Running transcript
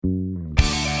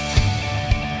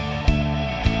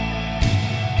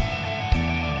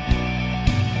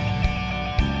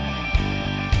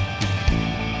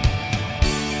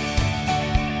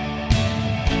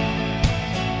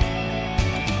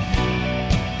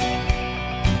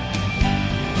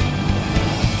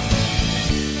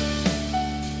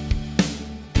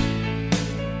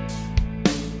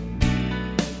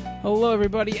Hello,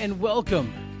 everybody, and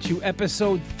welcome to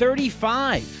episode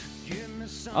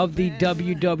 35 of the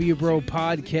WW Bro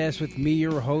podcast with me,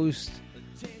 your host,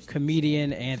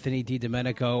 comedian Anthony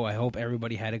DiDomenico. I hope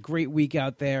everybody had a great week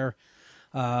out there.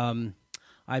 I've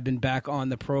been back on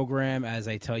the program, as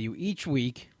I tell you each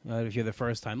week. If you're the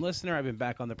first-time listener, I've been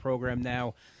back on the program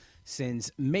now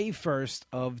since May 1st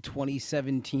of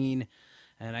 2017,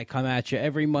 and I come at you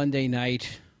every Monday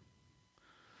night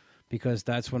because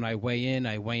that's when I weigh in.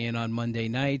 I weigh in on Monday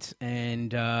nights, and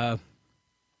go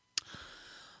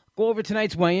over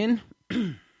tonight's weigh-in.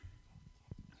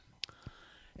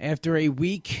 After a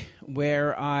week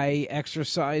where I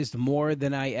exercised more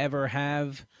than I ever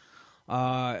have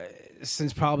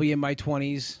since probably in my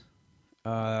 20s,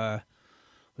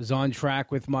 was on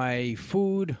track with my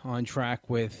food, on track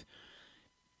with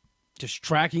just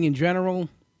tracking in general,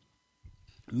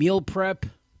 meal prep.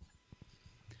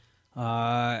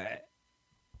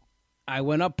 I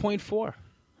went up 0.4.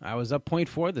 I was up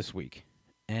 0.4 this week,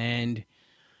 and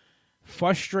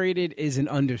frustrated is an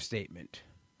understatement.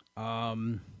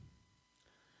 Not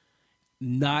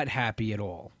happy at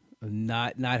all.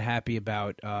 Not happy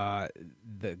about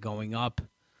the going up,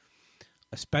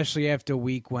 especially after a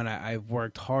week when I've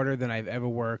worked harder than I've ever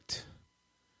worked.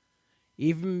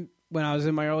 Even when I was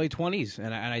in my early 20s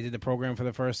and I did the program for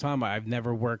the first time, I've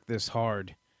never worked this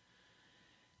hard.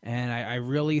 And I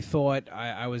really thought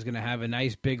I was going to have a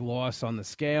nice big loss on the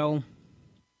scale,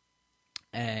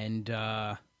 and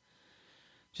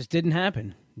just didn't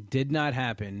happen. Did not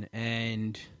happen,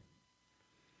 and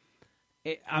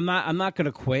I'm not going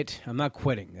to quit. I'm not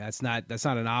quitting. That's not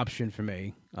an option for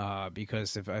me.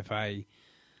 Because if I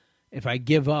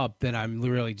give up, then I'm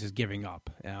literally just giving up.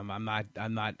 I'm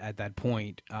not at that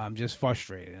point. I'm just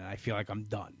frustrated, and I feel like I'm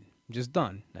done. I'm just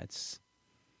done.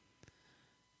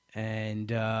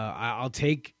 I'll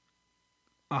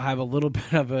have a little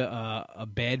bit of a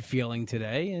bad feeling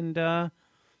today, and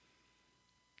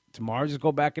tomorrow just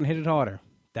go back and hit it harder.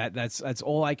 That's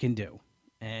all I can do.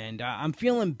 And I'm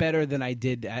feeling better than I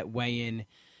did at weigh-in.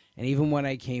 And even when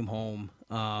I came home,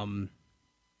 I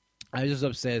was just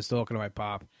upstairs talking to my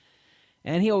pop.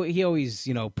 And he always,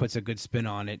 puts a good spin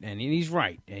on it. And he's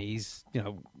right. And he's,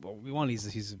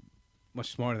 he's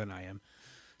much smarter than I am.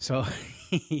 So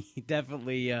he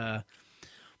definitely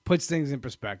puts things in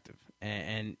perspective.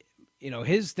 And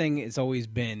his thing has always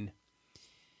been,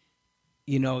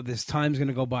 this time's going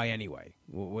to go by anyway.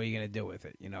 What are you going to do with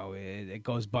it? It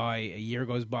goes by, a year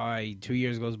goes by, 2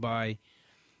 years goes by.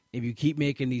 If you keep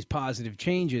making these positive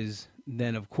changes,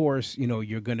 then of course,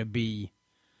 you're going to be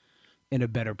in a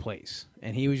better place.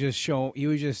 And he was just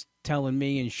telling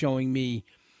me and showing me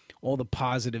all the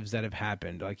positives that have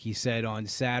happened. Like he said on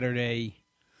Sunday,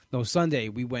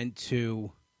 we went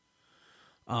to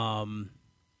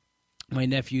my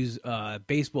nephew's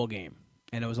baseball game,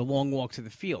 and it was a long walk to the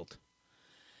field.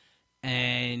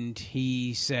 And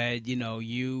he said,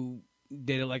 you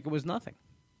did it like it was nothing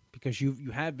because you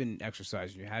have been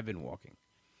exercising, you have been walking.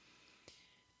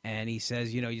 And he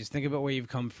says, you just think about where you've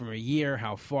come from a year,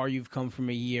 how far you've come from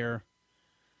a year.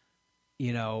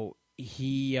 He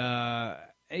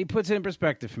puts it in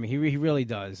perspective for me. He really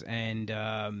does. And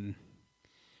I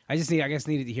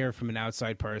needed to hear it from an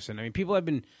outside person. I mean, people have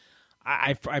been.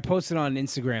 I posted on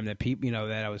Instagram that people,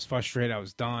 that I was frustrated, I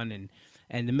was done,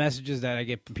 and the messages that I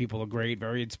get from people are great,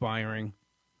 very inspiring.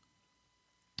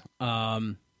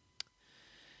 But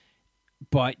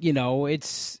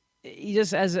it's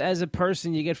just as a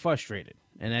person, you get frustrated,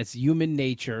 and that's human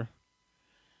nature.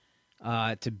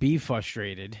 To be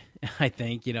frustrated, I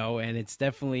think, and it's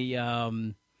definitely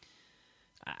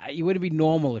you wouldn't be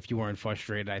normal if you weren't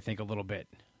frustrated. I think a little bit,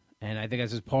 and I think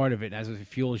that's just part of it. As it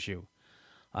fuels you.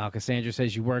 Cassandra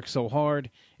says you work so hard,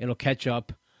 it'll catch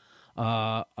up.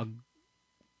 A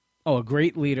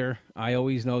great leader, I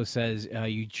always know, says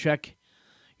your check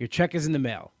is in the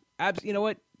mail. You know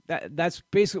what? That's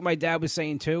basically what my dad was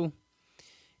saying too.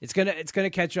 It's gonna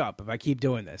catch up if I keep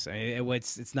doing this.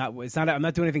 It's not. I'm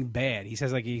not doing anything bad. He's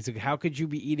like, how could you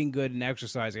be eating good and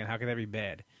exercising, and how could that be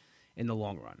bad in the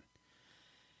long run?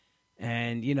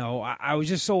 And I was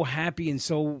just so happy and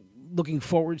so looking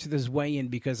forward to this weigh-in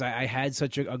because I had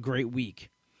such a great week.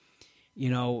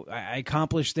 I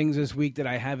accomplished things this week that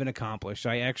I haven't accomplished.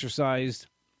 I exercised,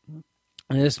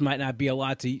 and this might not be a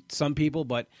lot to some people,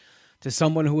 but to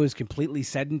someone who was completely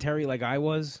sedentary like I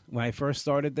was when I first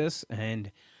started this,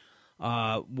 and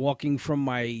walking from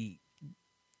my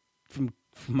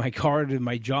car to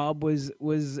my job was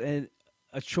a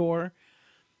chore.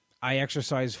 I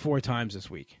exercised 4 times this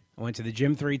week. I went to the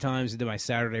gym 3 times and did my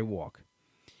Saturday walk.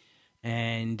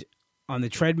 And on the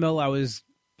treadmill, I was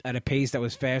at a pace that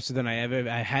was faster than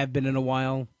I have been in a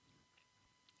while.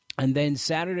 And then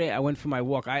Saturday, I went for my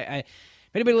walk. If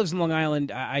anybody lives in Long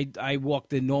Island, I walk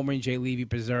the Norman J. Levy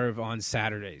Preserve on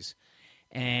Saturdays.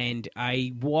 And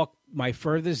I walk my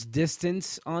furthest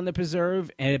distance on the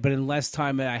preserve, but in less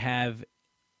time than I have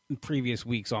in previous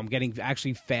weeks. So I'm getting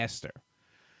actually faster,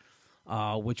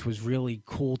 which was really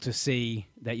cool to see,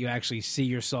 that you actually see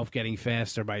yourself getting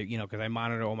faster by, because I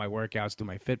monitor all my workouts through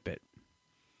my Fitbit.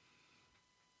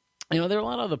 There are a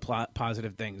lot of other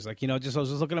positive things. Like, I was just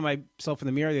looking at myself in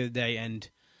the mirror the other day, and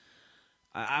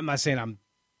I'm not saying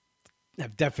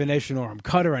have definition or I'm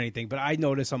cut or anything, but I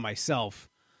notice on myself,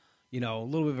 a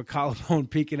little bit of a collarbone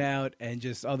peeking out, and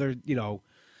just other,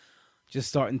 just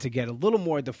starting to get a little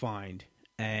more defined.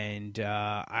 And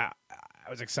I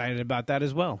was excited about that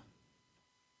as well.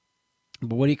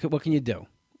 But what can you do?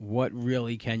 What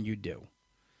really can you do?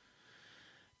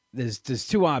 There's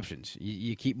two options.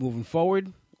 You keep moving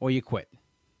forward, or you quit.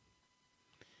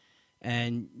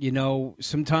 And,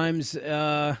 sometimes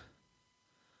I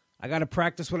got to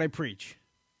practice what I preach.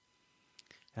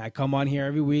 I come on here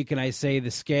every week and I say the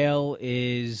scale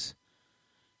is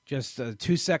just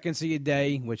 2 seconds of your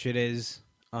day, which it is.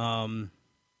 Like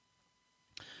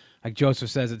Joseph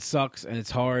says, it sucks and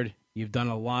it's hard. You've done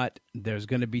a lot. There's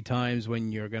going to be times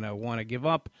when you're going to want to give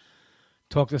up.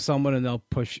 Talk to someone and they'll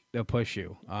push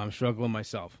you. I'm struggling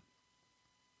myself.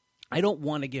 I don't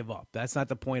want to give up. That's not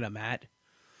the point I'm at.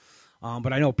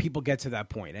 But I know people get to that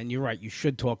point, and you're right. You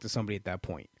should talk to somebody at that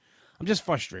point. I'm just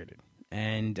frustrated,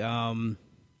 and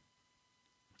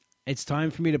it's time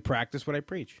for me to practice what I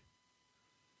preach.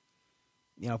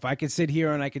 If I could sit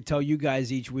here and I could tell you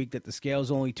guys each week that the scale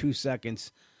is only 2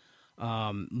 seconds,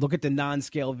 look at the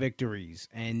non-scale victories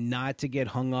and not to get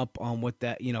hung up on what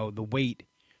that, the weight.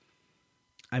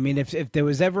 I mean, if there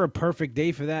was ever a perfect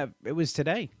day for that, it was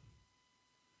today.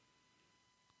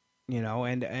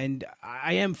 And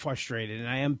I am frustrated and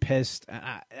I am pissed.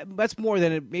 That's more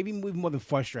than it, maybe even more than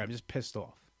frustrated. I'm just pissed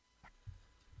off.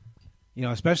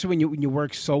 Especially when you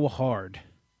work so hard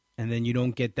and then you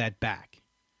don't get that back.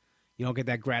 You don't get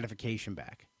that gratification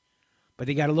back. But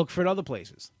you got to look for it other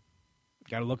places.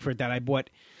 Got to look for it that I bought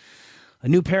a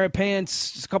new pair of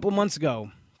pants just a couple of months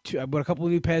ago. I bought a couple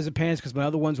of new pairs of pants because my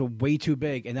other ones were way too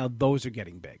big, and now those are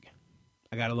getting big.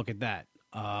 I got to look at that.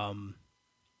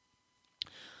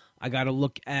 I got to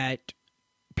look at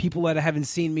people that haven't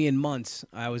seen me in months.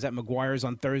 I was at McGuire's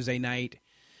on Thursday night,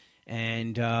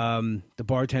 and the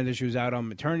bartender, she was out on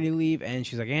maternity leave, and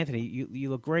she's like, Anthony, you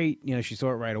look great. She saw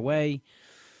it right away.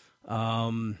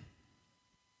 My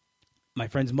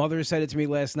friend's mother said it to me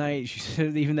last night. She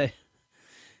said even that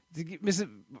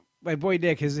my boy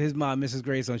Dick, his mom, Mrs.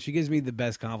 Greystone, she gives me the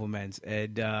best compliments,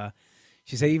 and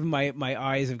she said even my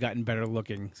eyes have gotten better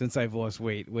looking since I've lost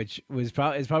weight, which is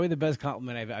probably the best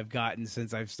compliment I've gotten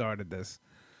since I've started this.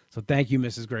 So thank you,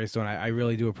 Mrs. Greystone. I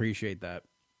really do appreciate that.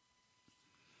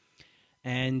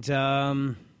 And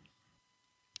I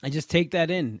just take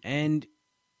that in. And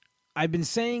I've been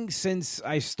saying since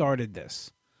I started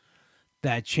this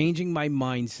that changing my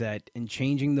mindset and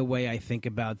changing the way I think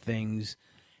about things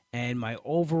and my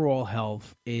overall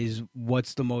health is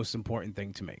what's the most important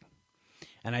thing to me.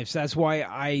 And that's why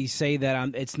I say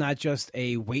that it's not just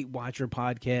a Weight Watcher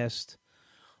podcast.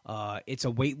 It's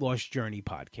a weight loss journey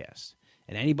podcast.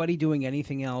 And anybody doing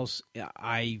anything else,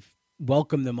 I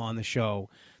welcome them on the show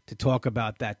to talk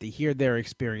about that, to hear their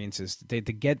experiences, to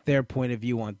get their point of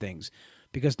view on things.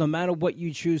 Because no matter what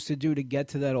you choose to do to get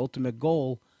to that ultimate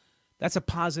goal, that's a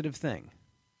positive thing.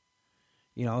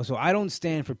 So I don't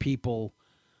stand for people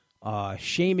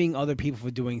shaming other people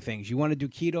for doing things. You want to do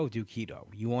keto, do keto.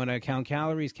 You want to count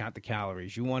calories, count the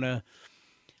calories. You want to,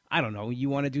 you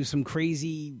want to do some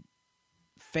crazy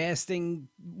fasting,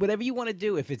 whatever you want to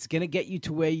do. If it's going to get you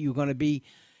to where you're going to be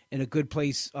in a good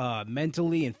place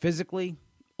mentally and physically,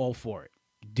 all for it.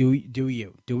 Do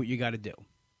you. Do what you got to do.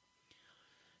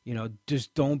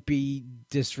 Just don't be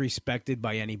disrespected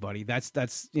by anybody. That's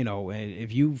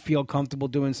if you feel comfortable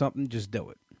doing something, just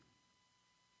do it.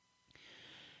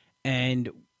 And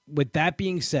with that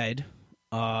being said,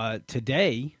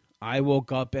 today I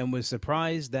woke up and was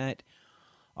surprised that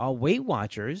Weight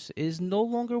Watchers is no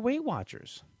longer Weight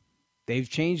Watchers. They've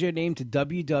changed their name to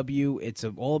WW. It's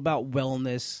all about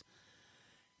wellness.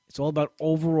 It's all about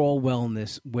overall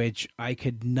wellness, which I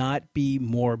could not be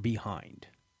more behind.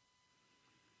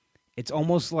 It's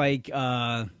almost like,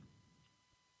 and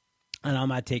I'm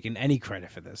not taking any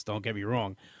credit for this, don't get me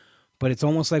wrong, but it's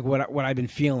almost like what I've been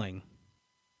feeling.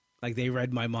 Like they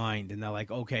read my mind and they're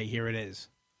like, okay, here it is.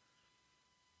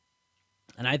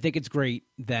 And I think it's great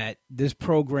that this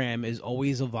program is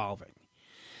always evolving.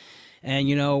 And,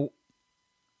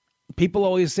 people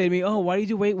always say to me, "Oh, why do you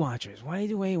do Weight Watchers? Why do you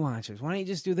do Weight Watchers? Why don't you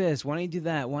just do this? Why don't you do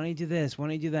that? Why don't you do this? Why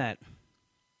don't you do that?"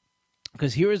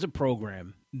 Because here is a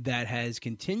program that has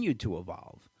continued to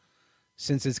evolve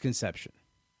since its conception.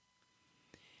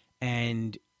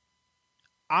 And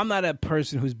I'm not a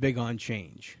person who's big on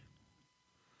change,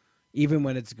 even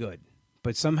when it's good.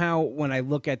 But somehow when I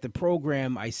look at the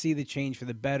program, I see the change for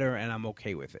the better, and I'm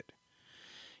okay with it.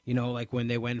 You know, like when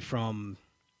they went from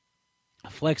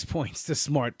flex points to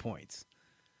smart points,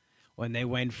 when they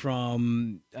went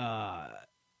from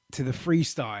to the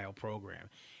freestyle program.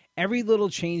 Every little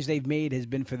change they've made has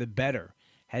been for the better,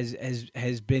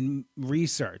 has been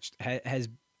researched, has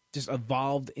just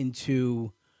evolved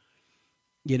into,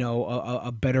 you know,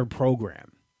 a better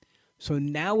program. So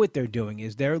now what they're doing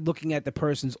is they're looking at the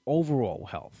person's overall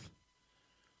health,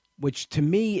 which to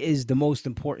me is the most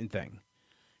important thing.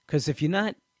 Because if you're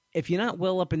not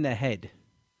well up in the head,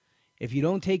 if you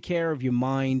don't take care of your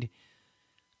mind,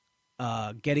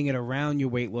 getting it around your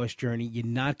weight loss journey, you're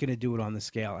not going to do it on the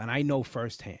scale. And I know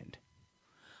firsthand.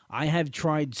 I have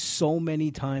tried so many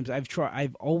times.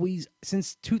 I've always,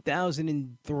 since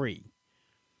 2003,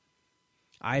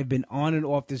 I've been on and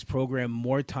off this program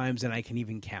more times than I can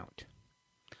even count.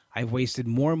 I've wasted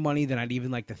more money than I'd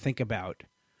even like to think about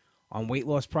on weight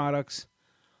loss products,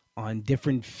 on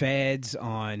different fads,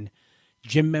 on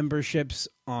gym memberships,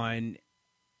 on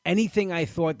anything I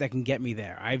thought that can get me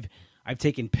there. I've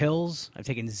taken pills, I've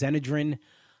taken Xenadrin,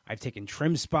 I've taken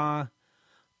Trim Spa,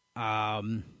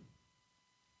 all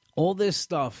this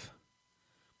stuff.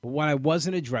 But what I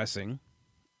wasn't addressing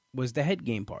was the head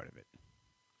game part of it.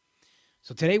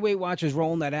 So today, Weight Watchers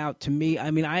rolling that out. To me,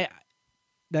 I mean, I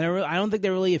don't think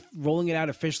they're really rolling it out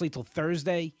officially till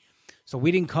Thursday, so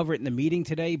we didn't cover it in the meeting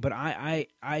today. But I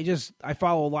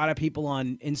follow a lot of people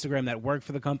on Instagram that work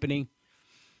for the company,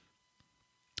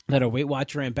 that are Weight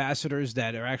Watcher ambassadors,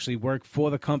 that are actually work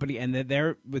for the company, and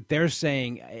they're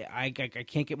saying, I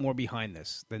can't get more behind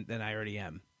this than I already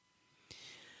am.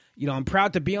 You know, I'm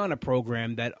proud to be on a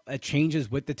program that changes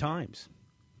with the times.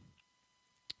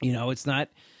 You know, it's not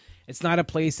a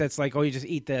place that's like, oh, you just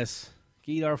eat this,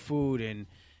 eat our food,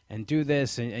 and do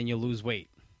this, and you'll lose weight.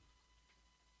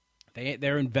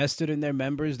 They're invested in their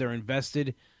members. They're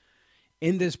invested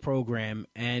in this program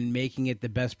and making it the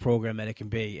best program that it can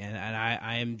be. And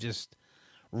I am just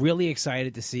really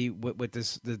excited to see what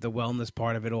this the wellness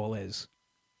part of it all is.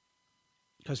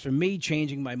 Because for me,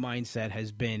 changing my mindset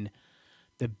has been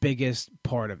the biggest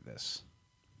part of this.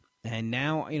 And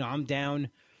now, you know, I'm down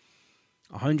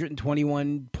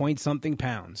 121 point something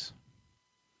pounds.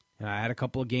 And I had a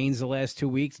couple of gains the last 2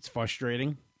 weeks. It's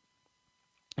frustrating.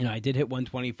 You know, I did hit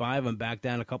 125. I'm back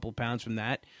down a couple of pounds from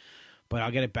that, but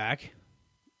I'll get it back.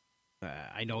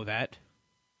 I know that.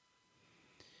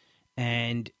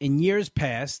 And in years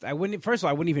past, I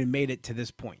wouldn't even made it to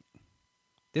this point.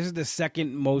 This is the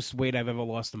second most weight I've ever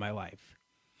lost in my life.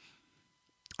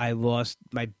 I lost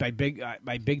my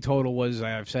big total was,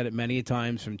 I've said it many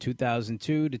times, from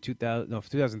 2003 to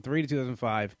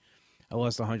 2005, I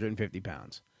lost 150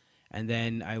 pounds. And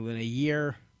then in a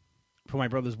year for my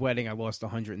brother's wedding, I lost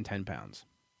 110 pounds.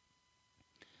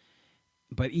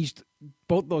 But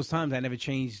both those times, I never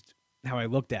changed how I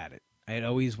looked at it. It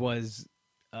always was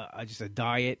just a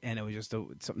diet, and it was just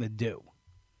something to do.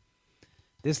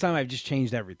 This time, I've just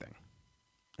changed everything,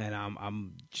 and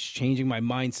I'm just changing my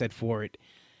mindset for it.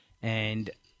 And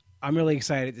I'm really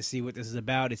excited to see what this is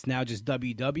about. It's now just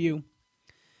WW,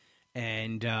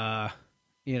 and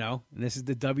you know, and this is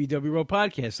the WW Row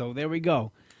podcast. So there we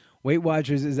go. Weight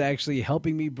Watchers is actually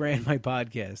helping me brand my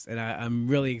podcast, and I'm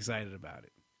really excited about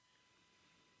it.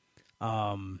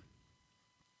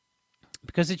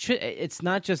 Because it's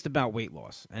not just about weight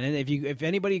loss. And if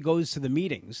anybody goes to the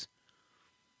meetings,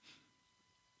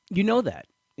 you know that.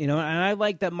 You know, and I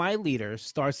like that my leader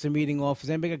starts the meeting off, has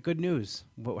anybody got good news?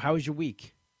 How was your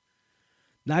week?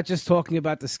 Not just talking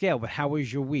about the scale, but how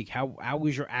was your week? How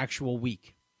was your actual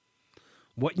week?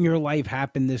 What in your life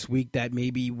happened this week that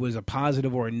maybe was a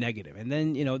positive or a negative? And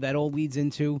then, you know, that all leads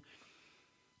into,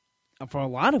 for a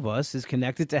lot of us, is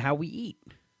connected to how we eat.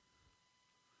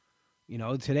 You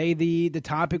know, today the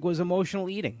topic was emotional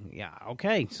eating. Yeah,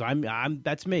 okay. So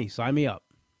that's me. Sign me up.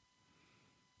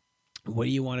 What do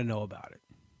you want to know about it?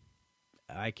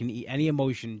 I can eat. Any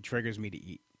emotion triggers me to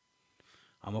eat.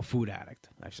 I'm a food addict.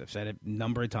 I've said it a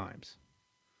number of times.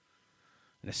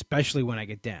 And especially when I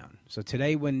get down. So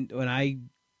today when I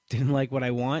didn't like what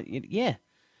I want, the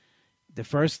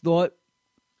first thought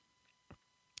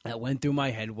that went through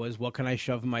my head was, what can I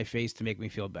shove in my face to make me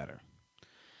feel better?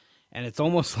 And it's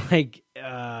almost like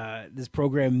this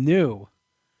program knew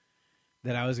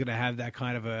that I was going to have that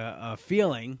kind of a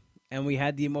feeling, and we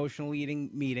had the emotional eating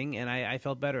meeting, and I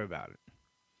felt better about it.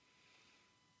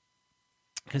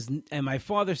 And my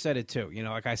father said it too. You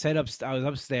know, like I said, I was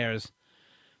upstairs,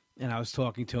 and I was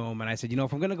talking to him, and I said, you know,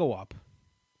 if I'm gonna go up,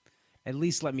 at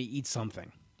least let me eat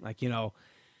something. Like, you know,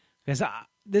 because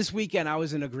this weekend I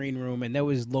was in a green room, and there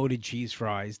was loaded cheese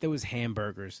fries, there was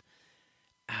hamburgers,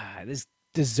 there's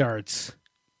desserts,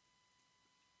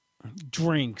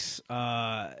 drinks,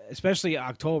 especially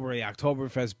October, the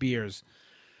Oktoberfest beers.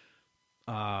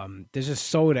 There's just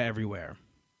soda everywhere.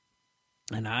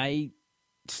 And I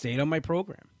stayed on my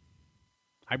program.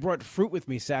 I brought fruit with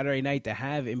me Saturday night to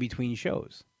have in between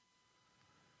shows.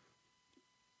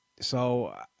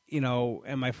 So, you know,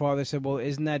 and my father said, well,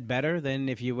 isn't that better than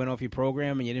if you went off your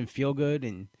program and you didn't feel good?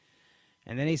 And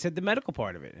then he said the medical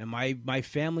part of it. And my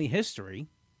family history,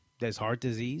 there's heart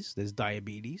disease, there's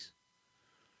diabetes.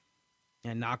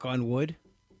 And knock on wood,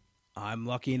 I'm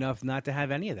lucky enough not to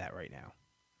have any of that right now.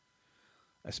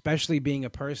 Especially being a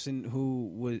person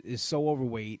who is so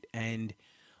overweight and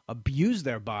abused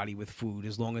their body with food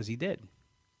as long as he did.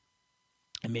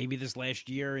 And maybe this last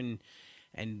year and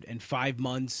 5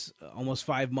 months, almost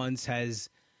 5 months has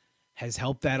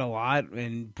helped that a lot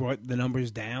and brought the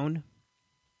numbers down.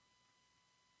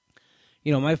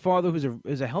 You know, my father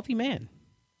was a healthy man.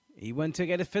 He went to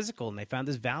get a physical and they found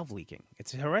his valve leaking.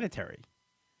 It's hereditary.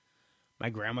 My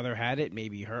grandmother had it.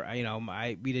 Maybe her, you know,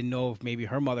 we didn't know if maybe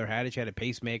her mother had it. She had a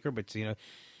pacemaker, but, you know,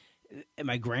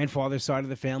 my grandfather's side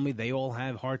of the family, they all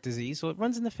have heart disease. So it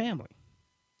runs in the family.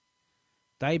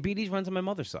 Diabetes runs on my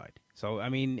mother's side. So, I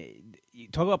mean, you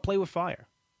talk about play with fire.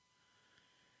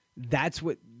 That's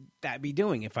what that'd be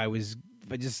doing if I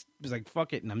just was like,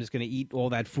 fuck it. And I'm just going to eat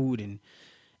all that food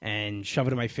and shove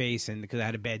it in my face. And because I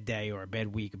had a bad day or a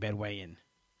bad week, a bad weigh-in.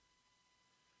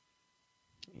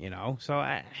 You know, so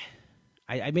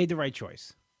I made the right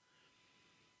choice.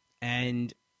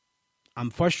 And I'm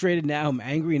frustrated now. I'm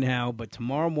angry now. But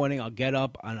tomorrow morning, I'll get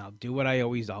up and I'll do what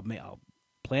I'll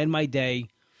plan my day.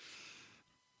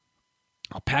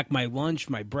 I'll pack my lunch,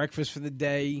 my breakfast for the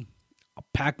day. I'll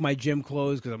pack my gym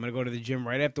clothes because I'm going to go to the gym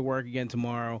right after work again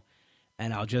tomorrow.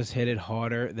 And I'll just hit it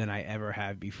harder than I ever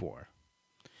have before.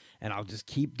 And I'll just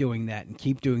keep doing that and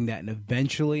keep doing that. And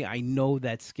eventually, I know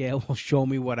that scale will show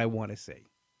me what I want to see.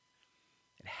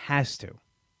 It has to.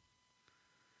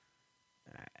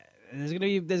 There's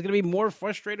gonna be more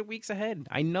frustrated weeks ahead.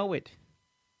 I know it.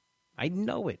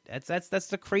 That's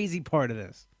the crazy part of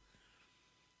this.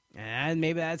 And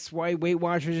maybe that's why Weight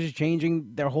Watchers is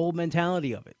changing their whole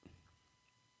mentality of it.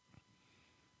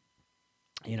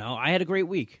 You know, I had a great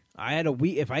week. I had a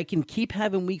week. If I can keep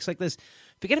having weeks like this,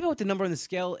 forget about the number on the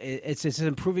scale. It's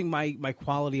improving my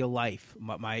quality of life,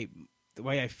 the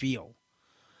way I feel.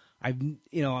 I'm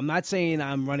not saying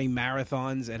I'm running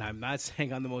marathons, and I'm not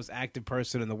saying I'm the most active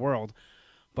person in the world,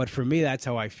 but for me, that's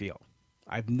how I feel.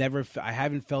 I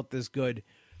haven't felt this good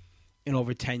in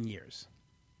over 10 years.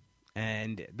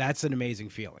 And that's an amazing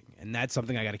feeling. And that's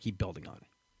something I got to keep building on.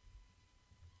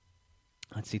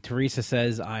 Let's see. Teresa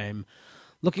says, I'm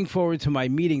looking forward to my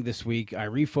meeting this week. I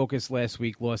refocused last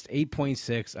week, lost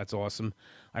 8.6. That's awesome.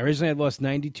 I originally had lost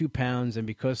 92 pounds, and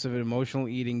because of emotional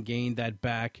eating, gained that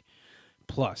back.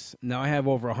 Plus, now I have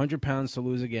over 100 pounds to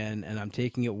lose again, and I'm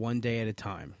taking it one day at a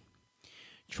time.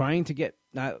 Trying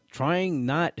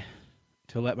not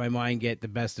to let my mind get the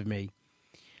best of me.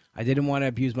 I didn't want to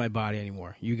abuse my body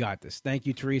anymore. You got this. Thank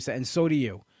you, Teresa, and so do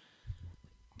you.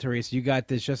 Teresa, you got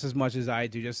this just as much as I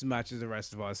do, just as much as the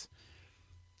rest of us.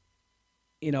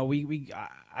 You know,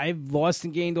 I've lost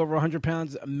and gained over 100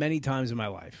 pounds many times in my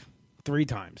life. 3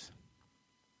 times.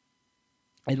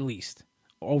 At least.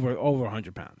 Over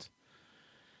 100 pounds.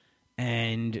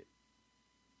 And,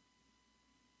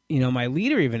 you know, my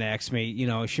leader even asked me, you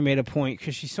know, she made a point,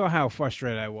 because she saw how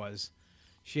frustrated I was.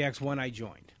 She asked when I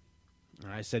joined.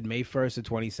 And I said May 1st of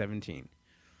 2017.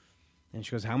 And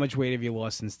she goes, how much weight have you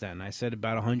lost since then? I said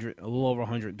about a little over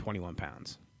 121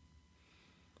 pounds.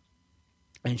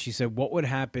 And she said, what would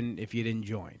happen if you didn't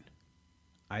join?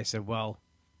 I said, well,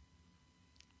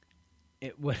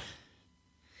 it would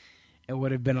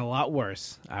have been a lot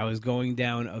worse. I was going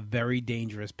down a very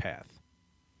dangerous path.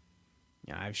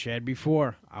 Yeah, I've shared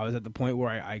before. I was at the point where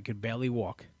I could barely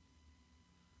walk.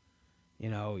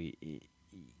 You know,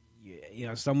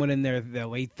 someone in their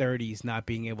late 30s not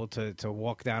being able to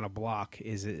walk down a block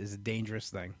is a dangerous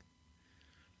thing.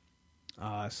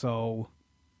 So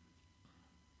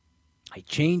I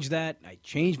changed that. I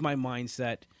changed my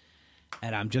mindset,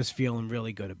 and I'm just feeling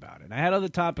really good about it. I had other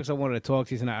topics I wanted to talk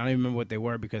to you tonight. I don't even remember what they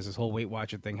were because this whole Weight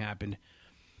Watcher thing happened.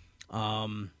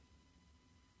 But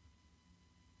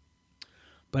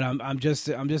I'm just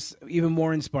even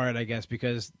more inspired, I guess,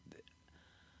 because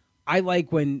I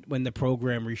like when the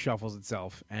program reshuffles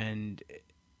itself and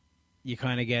you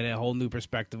kind of get a whole new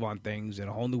perspective on things and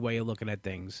a whole new way of looking at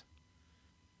things.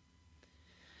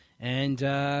 And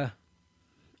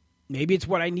maybe it's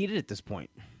what I needed at this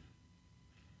point.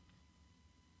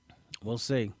 We'll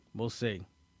see. We'll see.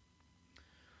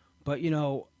 But, you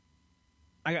know,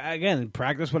 again,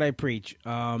 practice what I preach.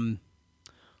 A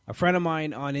friend of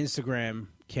mine on Instagram,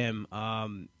 Kim,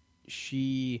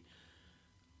 she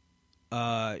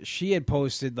had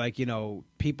posted, like, you know,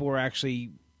 people were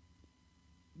actually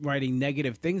writing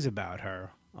negative things about her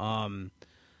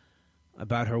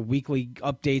weekly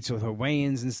updates with her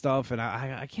weigh-ins and stuff, and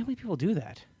I can't believe people do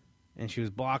that. And she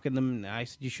was blocking them, and I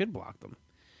said, you should block them.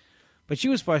 But she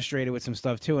was frustrated with some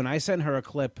stuff, too, and I sent her a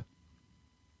clip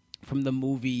from the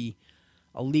movie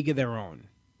A League of Their Own.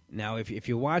 Now, if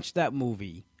you watch that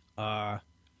movie, at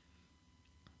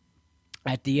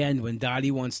the end, when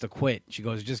Dottie wants to quit, she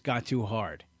goes, it just got too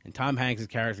hard. And Tom Hanks'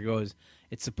 character goes,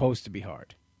 it's supposed to be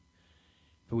hard.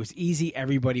 If it was easy,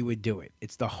 everybody would do it.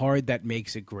 It's the hard that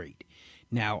makes it great.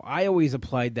 Now, I always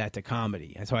applied that to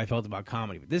comedy. That's how I felt about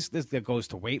comedy. But this that goes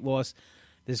to weight loss.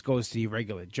 This goes to your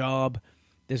regular job.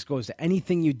 This goes to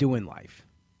anything you do in life.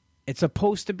 It's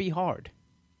supposed to be hard.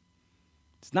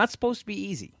 It's not supposed to be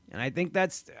easy. And I think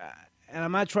that's, and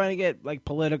I'm not trying to get like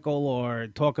political or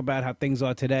talk about how things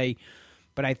are today,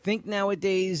 but I think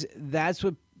nowadays that's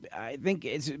what, I think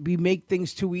it's, we make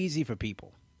things too easy for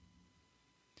people.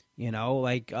 You know,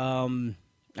 like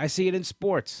I see it in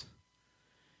sports.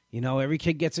 You know, every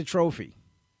kid gets a trophy.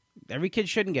 Every kid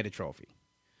shouldn't get a trophy.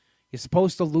 You're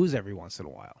supposed to lose every once in a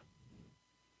while.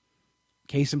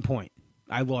 Case in point,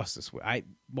 I lost this week. I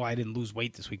didn't lose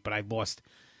weight this week, but I lost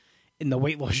in the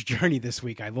weight loss journey this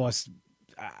week. I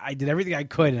did everything I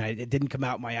could, and it didn't come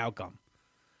out my outcome.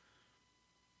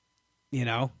 You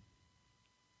know?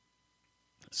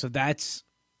 So that's,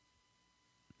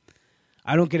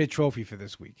 I don't get a trophy for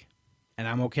this week, and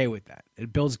I'm okay with that.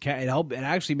 It builds, it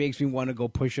actually makes me want to go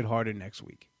push it harder next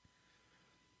week.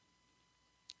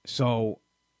 So,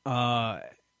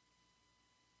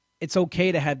 it's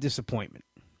okay to have disappointment.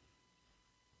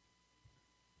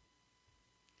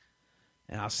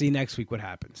 And I'll see next week what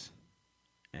happens.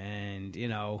 And, you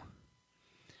know,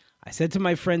 I said to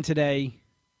my friend today,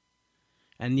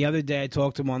 and the other day I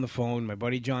talked to him on the phone, my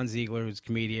buddy John Ziegler, who's a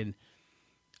comedian.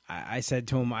 I said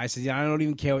to him, I don't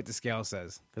even care what the scale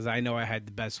says, because I know I had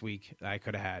the best week I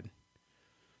could have had.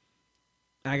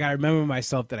 And I got to remember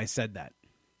myself that I said that.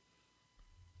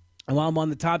 And while I'm on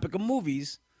the topic of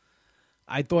movies,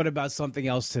 I thought about something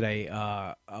else today,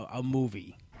 a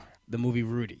movie, the movie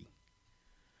Rudy.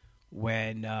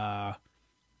 When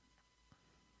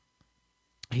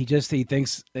he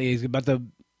thinks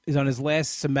he's on his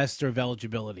last semester of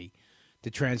eligibility to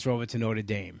transfer over to Notre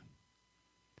Dame.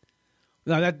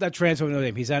 No, that transfer to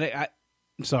Notre Dame.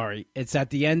 I'm sorry, it's at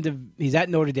the end of, he's at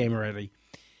Notre Dame already.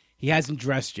 He hasn't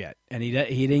dressed yet, and he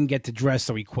didn't get to dress,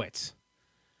 so he quits.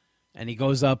 And he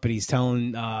goes up and he's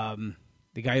telling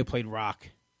the guy who played Rock,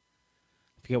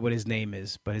 I forget what his name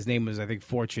is, but his name was, I think,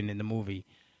 Fortune in the movie.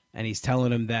 And he's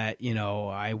telling him that, you know,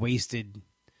 I wasted, you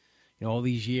know, all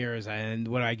these years, and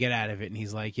what do I get out of it? And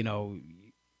he's like, you know,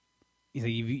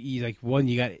 he's like, one,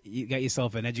 you got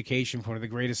yourself an education from one of the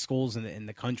greatest schools in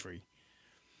the country,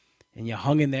 and you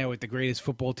hung in there with the greatest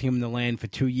football team in the land for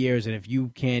 2 years. And if you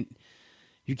can't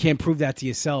prove that to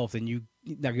yourself, then you're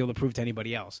not gonna be able to prove to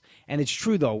anybody else. And it's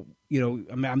true, though. You know,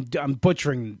 I mean, I'm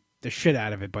butchering the shit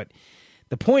out of it, but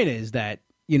the point is that,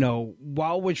 you know,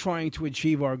 while we're trying to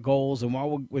achieve our goals and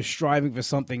while we're striving for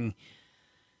something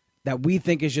that we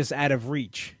think is just out of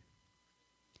reach,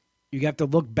 you have to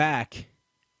look back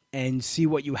and see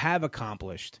what you have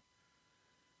accomplished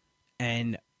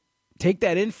and take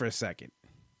that in for a second.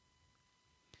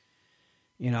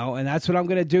 You know, and that's what I'm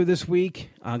going to do this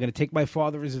week. I'm going to take my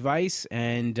father's advice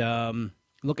and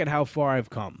look at how far I've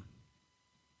come.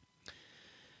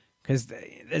 Because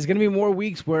there's going to be more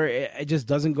weeks where it just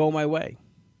doesn't go my way.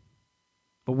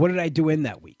 But what did I do in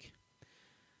that week?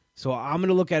 So I'm going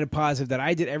to look at it positive that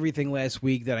I did everything last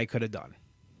week that I could have done.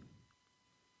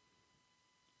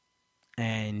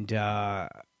 And I'll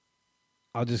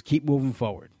just keep moving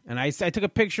forward. And I took a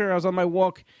picture. I was on my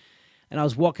walk, and I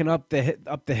was walking up the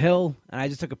hill, and I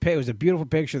just took a picture. It was a beautiful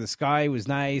picture. The sky was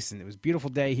nice, and it was a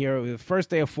beautiful day here. It was the first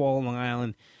day of fall on Long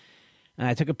Island. And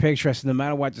I took a picture. I said, no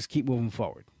matter what, just keep moving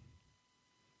forward.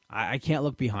 I can't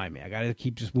look behind me. I got to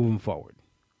keep just moving forward.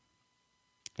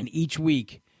 And each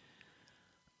week,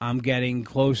 I'm getting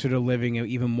closer to living an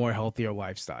even more healthier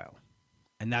lifestyle.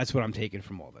 And that's what I'm taking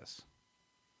from all this.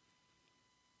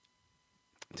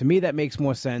 To me, that makes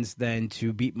more sense than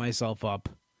to beat myself up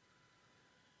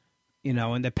You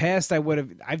know, in the past,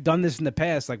 I've done this in the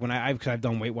past, like when I've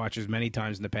done Weight Watchers many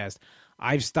times in the past.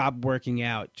 I've stopped working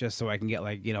out just so I can get,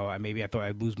 like, you know, maybe I thought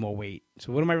I'd lose more weight.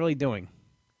 So what am I really doing?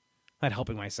 Not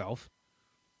helping myself.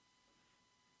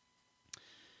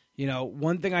 You know,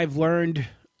 one thing I've learned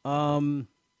from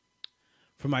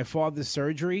my father's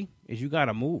surgery is you got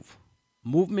to move.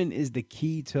 Movement is the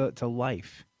key to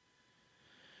life.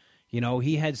 You know,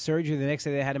 he had surgery the next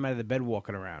day. They had him out of the bed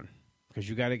walking around because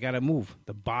you gotta move.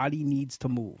 The body needs to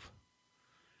move,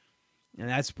 and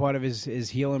that's part of his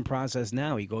healing process.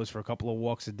 Now he goes for a couple of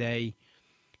walks a day.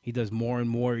 He does more and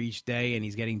more each day, and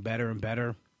he's getting better and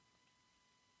better.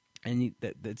 And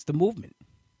it's the movement.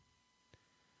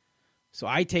 So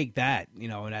I take that, you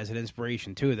know, and as an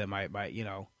inspiration too. That my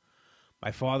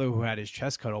father, who had his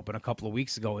chest cut open a couple of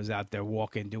weeks ago, is out there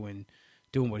walking, doing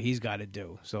what he's got to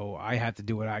do. So I have to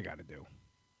do what I got to do.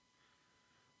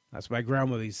 That's what my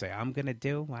grandmother used to say. I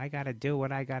got to do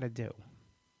what I got to do.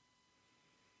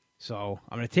 So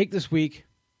I'm going to take this week.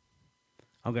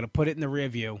 I'm going to put it in the rear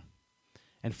view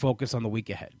and focus on the week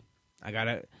ahead. I got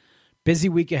a busy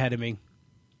week ahead of me.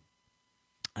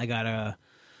 I got a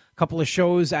couple of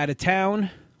shows out of town.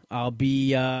 I'll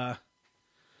be...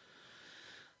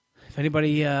 If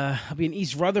anybody, I'll be in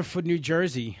East Rutherford, New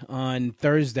Jersey on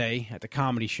Thursday at the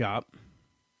Comedy Shop.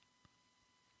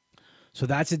 So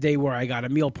that's a day where I got to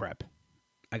meal prep.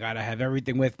 I got to have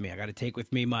everything with me. I got to take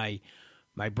with me my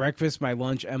breakfast, my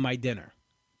lunch, and my dinner.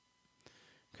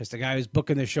 Because the guy who's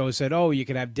booking the show said, oh, you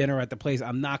can have dinner at the place.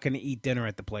 I'm not going to eat dinner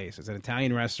at the place. It's an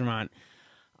Italian restaurant.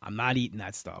 I'm not eating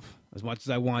that stuff. As much as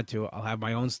I want to, I'll have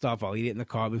my own stuff. I'll eat it in the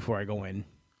car before I go in.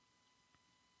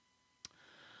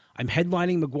 I'm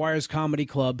headlining McGuire's Comedy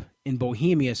Club in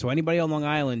Bohemia, so anybody on Long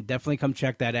Island, definitely come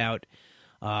check that out.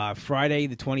 Friday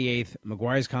the 28th,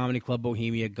 McGuire's Comedy Club,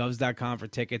 Bohemia, govs.com for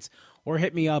tickets, or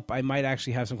hit me up. I might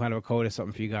actually have some kind of a code or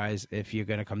something for you guys if you're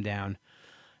going to come down.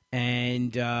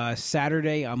 And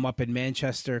Saturday, I'm up in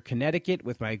Manchester, Connecticut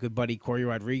with my good buddy Corey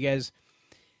Rodriguez.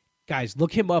 Guys,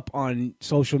 look him up on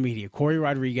social media, Corey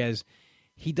Rodriguez.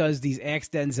 He does these Axe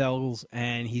Denzels,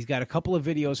 and he's got a couple of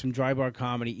videos from Dry Bar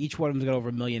Comedy. Each one of them's got over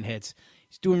 1 million hits.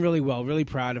 He's doing really well, really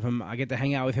proud of him. I get to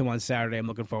hang out with him on Saturday. I'm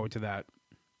looking forward to that.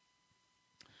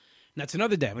 And that's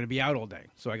another day. I'm going to be out all day.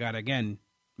 So I got to, again,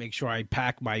 make sure I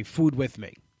pack my food with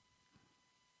me.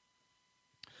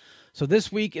 So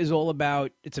this week is all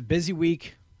about, it's a busy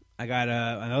week. I got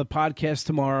another podcast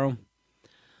tomorrow.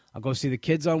 I'll go see the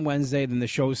kids on Wednesday, then the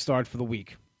shows start for the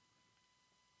week.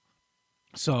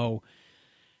 So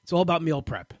it's all about meal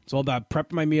prep. It's all about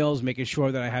prepping my meals, making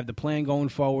sure that I have the plan going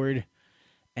forward,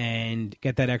 and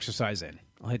get that exercise in.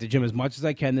 I'll hit the gym as much as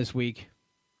I can this week.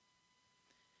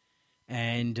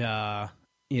 And, Saturday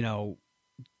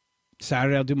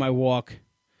I'll do my walk,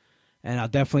 and I'll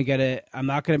definitely get it. I'm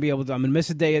not going to be able to, I'm going to miss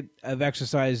a day of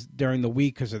exercise during the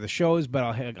week because of the shows, but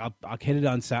I'll hit it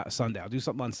on Sunday. I'll do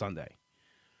something on Sunday.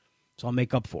 So I'll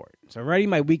make up for it. So already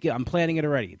my week, I'm planning it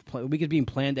already. The week is being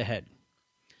planned ahead.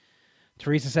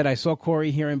 Teresa said, I saw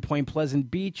Corey here in Point Pleasant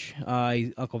Beach.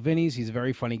 Uncle Vinny's. He's a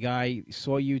very funny guy.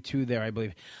 Saw you two there, I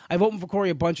believe. I've opened for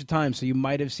Corey a bunch of times, so you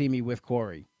might have seen me with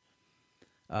Corey.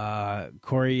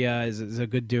 Corey is a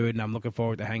good dude, and I'm looking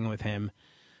forward to hanging with him.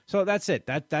 So that's it.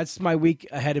 That's my week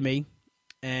ahead of me.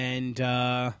 And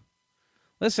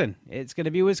listen, it's going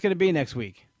to be what it's going to be next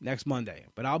week, next Monday.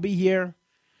 But I'll be here.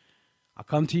 I'll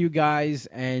come to you guys,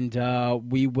 and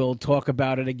we will talk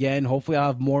about it again. Hopefully I'll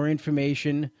have more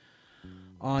information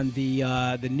on the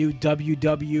new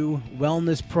WW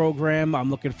Wellness program. I'm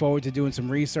looking forward to doing some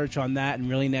research on that, and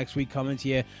really next week coming to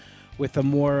you with a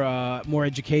more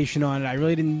education on it. I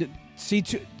really didn't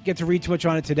get to read too much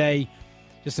on it today.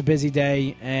 Just a busy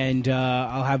day, and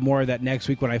I'll have more of that next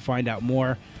week when I find out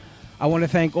more. I want to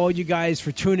thank all you guys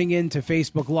for tuning in to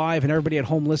Facebook Live and everybody at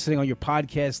home listening on your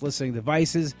podcast listening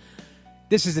devices.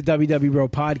 This is the WW Bro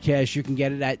Podcast. You can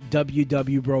get it at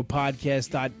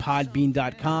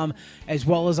www.bropodcast.podbean.com as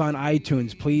well as on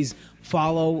iTunes. Please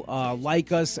follow,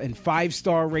 like us, and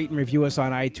 5-star rate and review us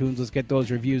on iTunes. Let's get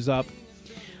those reviews up.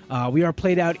 We are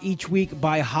played out each week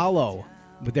by Hollow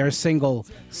with their single,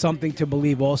 Something to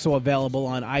Believe, also available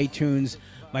on iTunes.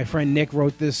 My friend Nick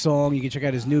wrote this song. You can check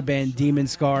out his new band, Demon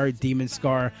Scar,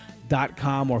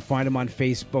 demonscar.com, or find him on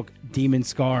Facebook, Demon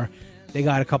Scar. They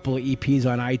got a couple of EPs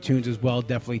on iTunes as well.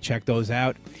 Definitely check those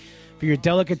out. For your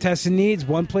delicatessen needs,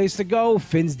 one place to go,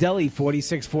 Finn's Deli,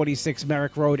 4646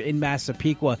 Merrick Road in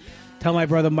Massapequa. Tell my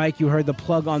brother Mike you heard the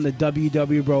plug on the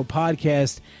WW Bro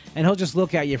Podcast, and he'll just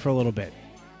look at you for a little bit,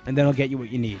 and then he'll get you what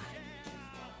you need.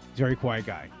 He's a very quiet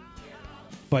guy.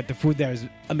 But the food there is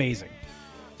amazing.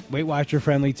 Weight Watcher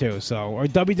friendly too, or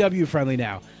WW friendly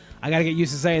now. I got to get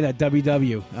used to saying that,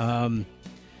 WW.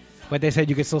 But they said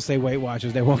you can still say Weight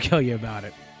Watchers. They won't kill you about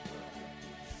it.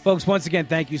 Folks, once again,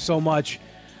 thank you so much.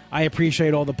 I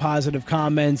appreciate all the positive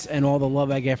comments and all the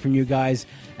love I get from you guys.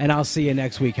 And I'll see you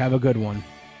next week. Have a good one.